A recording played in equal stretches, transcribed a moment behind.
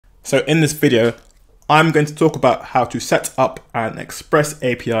So in this video, I'm going to talk about how to set up an Express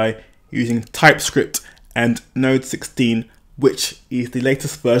API using TypeScript and Node 16, which is the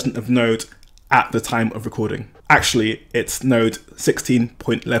latest version of Node at the time of recording. Actually, it's Node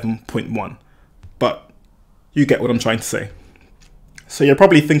 16.11.1, but you get what I'm trying to say. So you're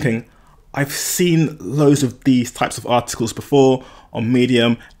probably thinking, I've seen loads of these types of articles before on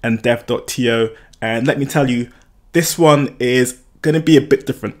Medium and dev.to, and let me tell you, this one is going to be a bit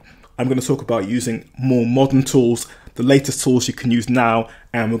different. I'm going to talk about using more modern tools, the latest tools you can use now,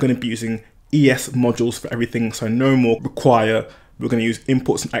 and we're going to be using ES modules for everything, so no more require. We're going to use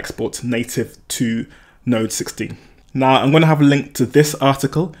imports and exports native to Node 16. Now, I'm going to have a link to this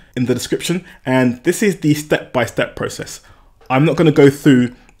article in the description, and this is the step-by-step process. I'm not going to go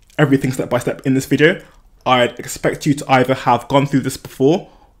through everything step-by-step in this video. I'd expect you to either have gone through this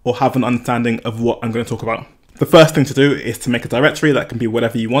before or have an understanding of what I'm going to talk about. The first thing to do is to make a directory that can be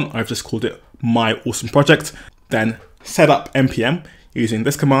whatever you want. I've just called it my awesome project. Then set up npm using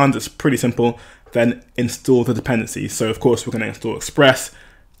this command. It's pretty simple. Then install the dependencies. So of course we're going to install Express,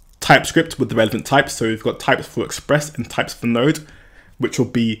 TypeScript with the relevant types. So we've got types for Express and types for Node, which will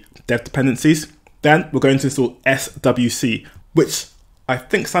be dev dependencies. Then we're going to install SWC, which I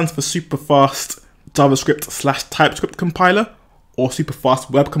think stands for super fast JavaScript / TypeScript compiler or super fast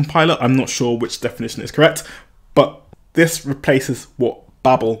web compiler. I'm not sure which definition is correct, but this replaces what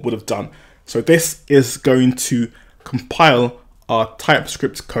Babel would have done. So this is going to compile our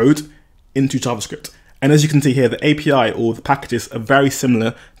TypeScript code into JavaScript. And as you can see here, the API or the packages are very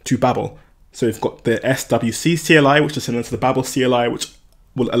similar to Babel. So we've got the SWC CLI, which is similar to the Babel CLI, which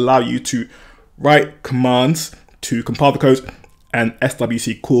will allow you to write commands to compile the code, and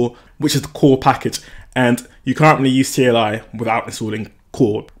SWC core, which is the core package. And you can't really use CLI without installing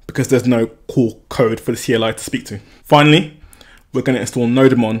core because there's no core code for the CLI to speak to. Finally, we're going to install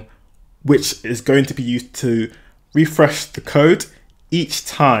Nodemon, which is going to be used to refresh the code each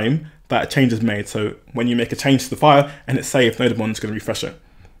time that a change is made. So when you make a change to the file and it's saved, Nodemon is going to refresh it.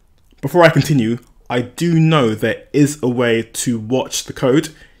 Before I continue, I do know there is a way to watch the code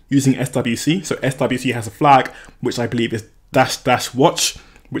using SWC. So SWC has a flag, which I believe is --watch,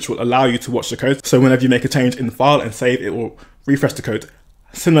 which will allow you to watch the code. So whenever you make a change in the file and save, it will refresh the code,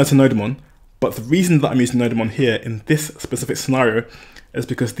 similar to Nodemon. But the reason that I'm using Nodemon here in this specific scenario is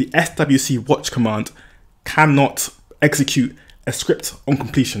because the SWC watch command cannot execute a script on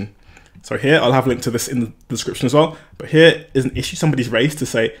completion. So here, I'll have a link to this in the description as well. But here is an issue somebody's raised to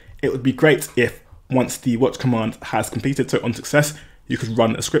say it would be great if once the watch command has completed, so on success, you could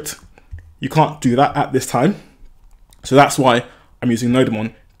run a script. You can't do that at this time. So that's why I'm using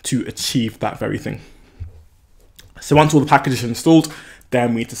Nodemon to achieve that very thing. So once all the packages are installed,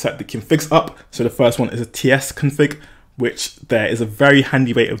 then we need to set the configs up. So the first one is a TS config, which there is a very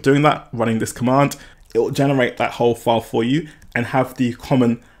handy way of doing that, running this command. It will generate that whole file for you and have the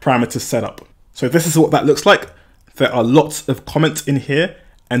common parameters set up. So this is what that looks like. There are lots of comments in here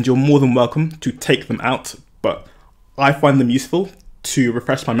and you're more than welcome to take them out, but I find them useful to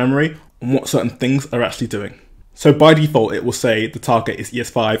refresh my memory on what certain things are actually doing. So by default, it will say the target is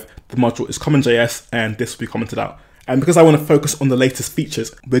ES5, the module is common.js, and this will be commented out. And because I want to focus on the latest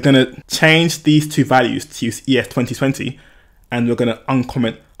features, we're going to change these two values to use ES 2020, and we're going to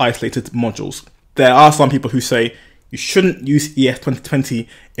uncomment isolated modules. There are some people who say you shouldn't use ES 2020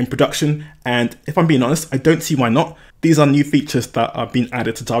 in production, and if I'm being honest, I don't see why not. These are new features that are being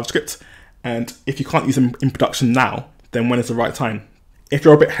added to JavaScript, and if you can't use them in production now, then when is the right time? If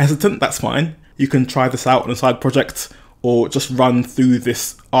you're a bit hesitant, that's fine. You can try this out on a side project or just run through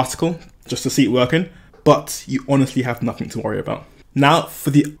this article just to see it working, but you honestly have nothing to worry about. Now, for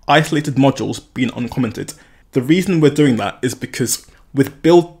the isolated modules being uncommented, the reason we're doing that is because with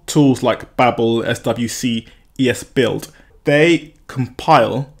build tools like Babel, SWC, ESBuild, they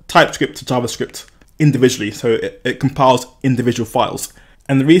compile TypeScript to JavaScript individually, so it compiles individual files.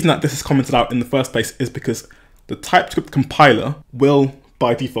 And the reason that this is commented out in the first place is because the TypeScript compiler will,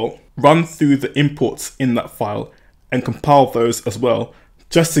 by default, run through the imports in that file and compile those as well,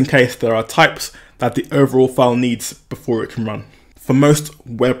 just in case there are types that the overall file needs before it can run. For most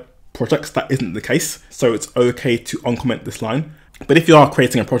web projects, that isn't the case, so it's okay to uncomment this line. But if you are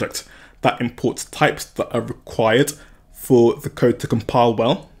creating a project that imports types that are required for the code to compile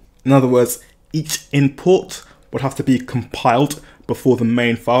well, in other words, each import would have to be compiled before the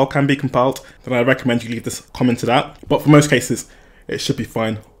main file can be compiled, then I recommend you leave this commented out. But for most cases, it should be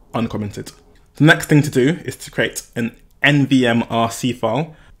fine uncommented. The next thing to do is to create an Nvmrc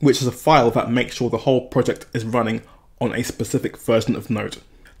file, which is a file that makes sure the whole project is running on a specific version of Node.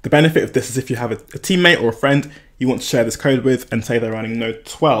 The benefit of this is if you have a teammate or a friend you want to share this code with and say they're running Node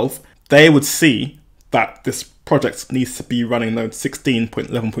 12, they would see that this project needs to be running Node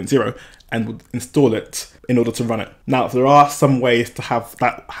 16.11.0 and would install it in order to run it. Now, there are some ways to have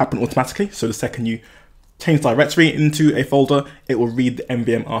that happen automatically. So the second you change directory into a folder, it will read the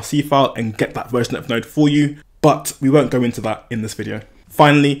Nvmrc file and get that version of Node for you, but we won't go into that in this video.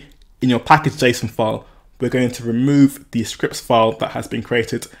 Finally, in your package.json file, we're going to remove the scripts file that has been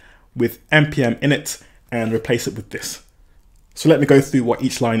created with npm init and replace it with this. So let me go through what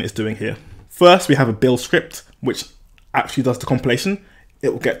each line is doing here. First, we have a build script, which actually does the compilation. It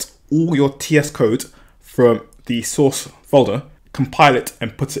will get all your TS code from the source folder, compile it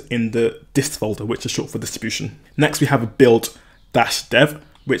and put it in the dist folder, which is short for distribution. Next, we have a build-dev,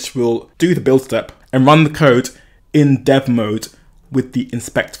 which will do the build step and run the code in dev mode with the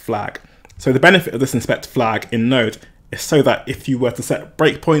inspect flag. So the benefit of this inspect flag in Node is so that if you were to set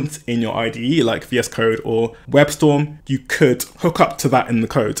breakpoints in your IDE like VS Code or WebStorm, you could hook up to that in the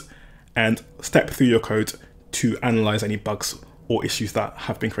code and step through your code to analyze any bugs or issues that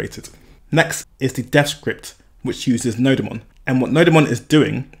have been created. Next is the dev script, which uses Nodemon. And what Nodemon is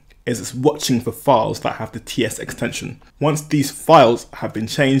doing is it's watching for files that have the TS extension. Once these files have been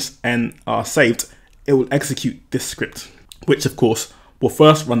changed and are saved, it will execute this script, which of course will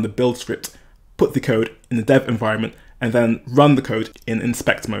first run the build script, put the code in the dev environment, and then run the code in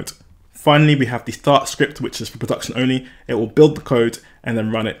inspect mode. Finally, we have the start script, which is for production only. It will build the code and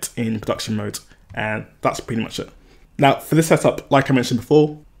then run it in production mode. And that's pretty much it. Now, for this setup, like I mentioned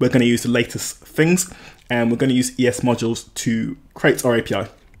before, we're going to use the latest things and we're going to use ES modules to create our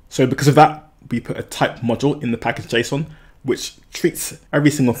API. So because of that, we put a type module in the package.json, which treats every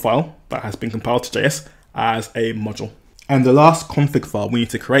single file that has been compiled to JS as a module. And the last config file we need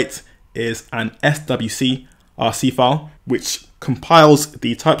to create is an SWC file, which compiles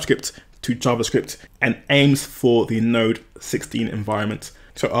the TypeScript to JavaScript and aims for the Node 16 environment.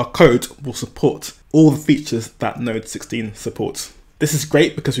 So our code will support all the features that Node 16 supports. This is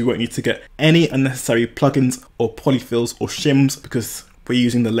great because we won't need to get any unnecessary plugins or polyfills or shims because we're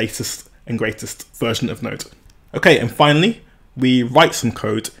using the latest and greatest version of Node. Okay, and finally, we write some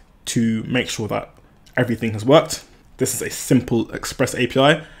code to make sure that everything has worked. This is a simple Express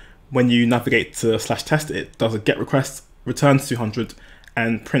API. When you navigate to /test, it does a GET request, returns 200,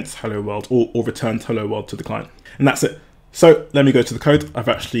 and prints hello world or returns hello world to the client. And that's it. So let me go to the code. I've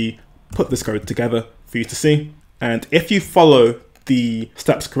actually put this code together for you to see. And if you follow the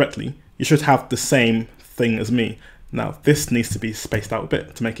steps correctly, you should have the same thing as me. Now this needs to be spaced out a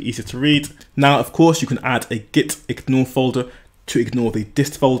bit to make it easier to read. Now, of course, you can add a git ignore folder to ignore the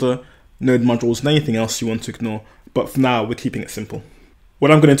dist folder, node modules, and anything else you want to ignore. But for now, we're keeping it simple.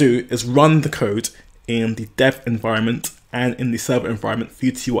 What I'm going to do is run the code in the dev environment and in the server environment for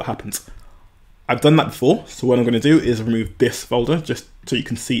you to see what happens. I've done that before, so what I'm going to do is remove this folder just so you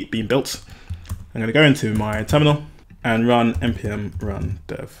can see it being built. I'm going to go into my terminal and run npm run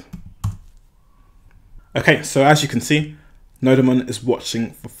dev. Okay, so as you can see, Nodemon is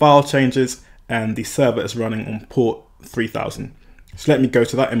watching for file changes and the server is running on port 3000. So let me go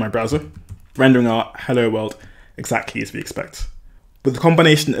to that in my browser, rendering our hello world exactly as we expect. With the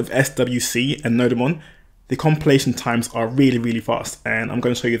combination of SWC and Nodemon, the compilation times are really, really fast, and I'm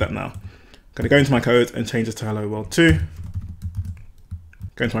going to show you that now. I'm going to go into my code and change it to hello world 2.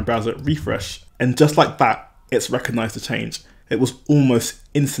 Go into my browser, refresh, and just like that, it's recognized the change. It was almost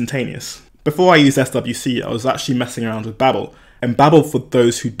instantaneous. Before I used SWC, I was actually messing around with Babel. And Babel, for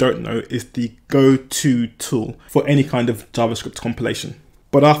those who don't know, is the go-to tool for any kind of JavaScript compilation.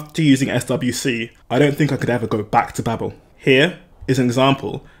 But after using SWC, I don't think I could ever go back to Babel. Here is an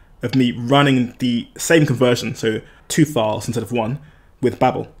example of me running the same conversion, so 2 files instead of 1, with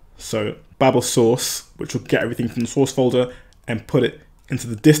Babel. So Babel source, which will get everything from the source folder and put it into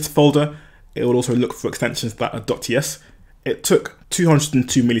the dist folder. It will also look for extensions that are .ts. It took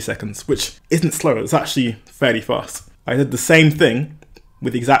 202 milliseconds, which isn't slow, it's actually fairly fast. I did the same thing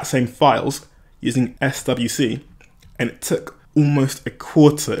with the exact same files using SWC, and it took almost a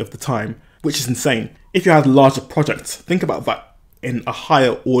quarter of the time, which is insane. If you had larger projects, think about that in a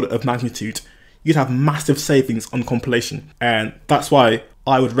higher order of magnitude, you'd have massive savings on compilation. And that's why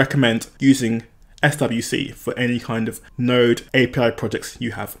I would recommend using SWC for any kind of Node API projects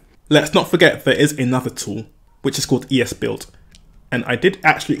you have. Let's not forget there is another tool, which is called ESBuild. And I did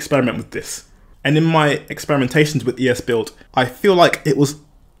actually experiment with this. And in my experimentations with ESBuild, I feel like it was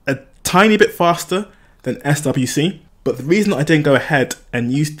a tiny bit faster than SWC. But the reason I didn't go ahead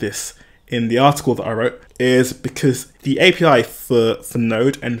and use this in the article that I wrote is because the API for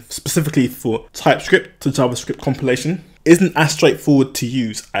Node, and specifically for TypeScript to JavaScript compilation, isn't as straightforward to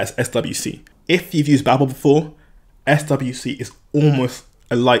use as SWC. If you've used Babel before, SWC is almost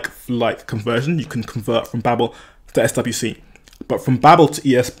a like-for-like conversion. You can convert from Babel to SWC. But from Babel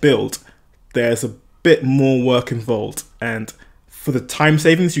to ES Build, there's a bit more work involved. And for the time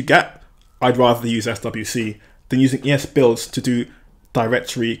savings you get, I'd rather use SWC than using ES Build to do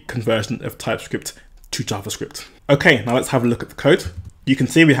directory conversion of TypeScript to JavaScript. Okay, now let's have a look at the code. You can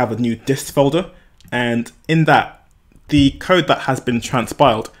see we have a new dist folder, and in that, the code that has been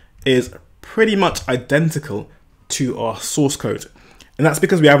transpiled is pretty much identical to our source code. And that's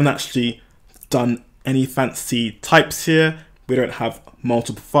because we haven't actually done any fancy types here. We don't have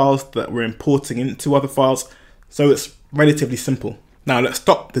multiple files that we're importing into other files, so it's relatively simple. Now let's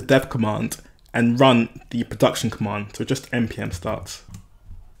stop the dev command and run the production command, so just npm start.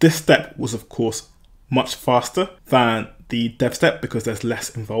 This step was of course much faster than the dev step because there's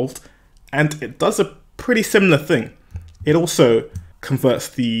less involved, and it does a pretty similar thing. It also converts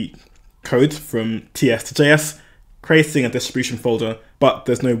the code from TS to JS, creating a distribution folder, but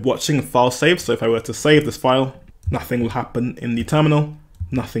there's no watching a file save. So if I were to save this file, nothing will happen in the terminal,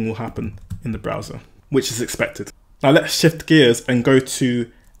 nothing will happen in the browser, which is expected. Now let's shift gears and go to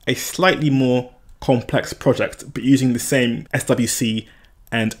a slightly more complex project, but using the same SWC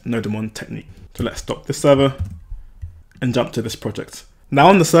and Nodemon technique. So let's stop this server and jump to this project. Now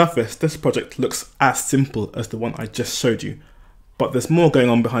on the surface, this project looks as simple as the one I just showed you, but there's more going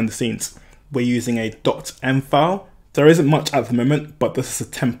on behind the scenes. We're using a .m file. There isn't much at the moment, but this is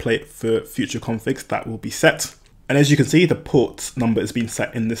a template for future configs that will be set. And as you can see, the port number is being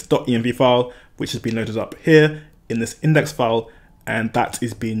set in this .env file, which has been loaded up here in this index file, and that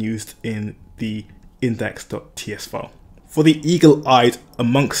is being used in the index.ts file. For the eagle-eyed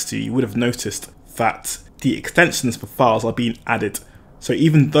amongst you, you would have noticed that the extensions for files are being added. So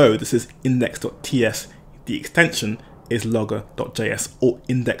even though this is index.ts, the extension is logger.js or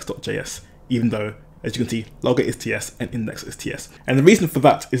index.js, even though, as you can see, logger is TS and index is TS. And the reason for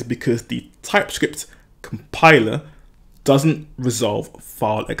that is because the TypeScript compiler doesn't resolve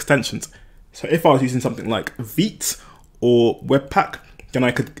file extensions. So if I was using something like Vite or Webpack, then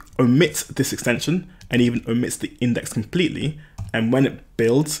I could omit this extension and even omit the index completely. And when it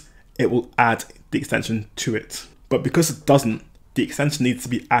builds, it will add the extension to it. But because it doesn't, the extension needs to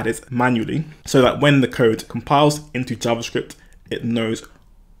be added manually so that when the code compiles into JavaScript, it knows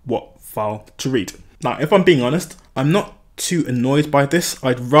what file to read. Now, if I'm being honest, I'm not too annoyed by this.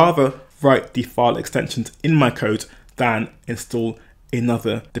 I'd rather write the file extensions in my code than install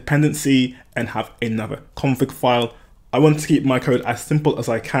another dependency and have another config file. I want to keep my code as simple as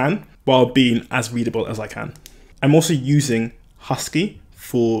I can while being as readable as I can. I'm also using Husky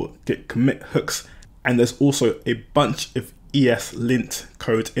for git commit hooks, and there's also a bunch of ESLint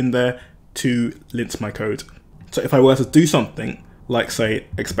code in there to lint my code. So if I were to do something like, say,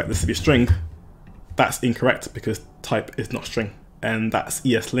 expect this to be a string, that's incorrect because type is not string, and that's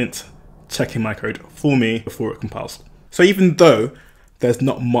ESLint checking my code for me before it compiles. So even though there's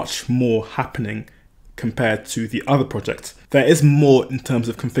not much more happening compared to the other project, there is more in terms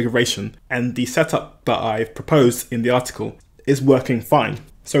of configuration, and the setup that I've proposed in the article is working fine.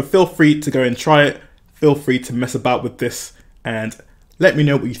 So feel free to go and try it, feel free to mess about with this, and let me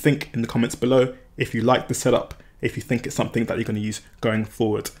know what you think in the comments below if you like the setup, if you think it's something that you're going to use going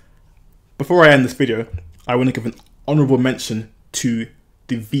forward. Before I end this video, I want to give an honorable mention to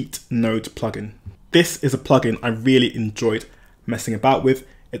the Vite Node plugin. This is a plugin I really enjoyed messing about with.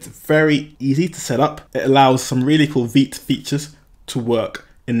 It's very easy to set up. It allows some really cool Vite features to work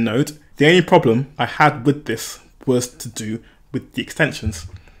in Node. The only problem I had with this was to do with the extensions.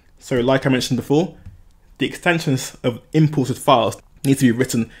 So like I mentioned before, the extensions of imported files need to be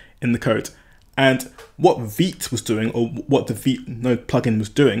written in the code. And what Vite was doing, or what the Vite Node plugin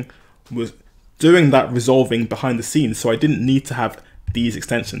was doing that resolving behind the scenes. So I didn't need to have these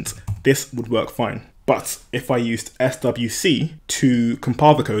extensions. This would work fine. But if I used SWC to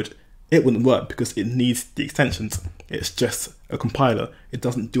compile the code, it wouldn't work because it needs the extensions. It's just a compiler. It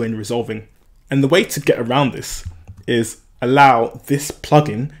doesn't do any resolving. And the way to get around this is allow this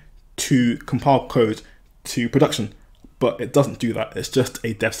plugin to compile code to production, but it doesn't do that. It's just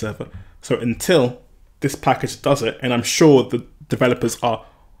a dev server. So until this package does it, and I'm sure the developers are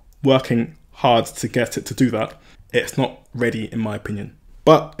working hard to get it to do that, it's not ready in my opinion,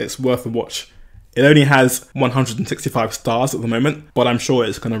 but it's worth a watch. It only has 165 stars at the moment, but I'm sure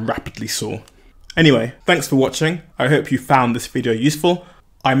it's going to rapidly soar. Anyway, thanks for watching. I hope you found this video useful.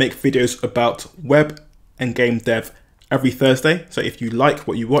 I make videos about web and game dev every Thursday, so if you like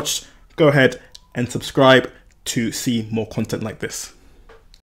what you watched, go ahead and subscribe to see more content like this.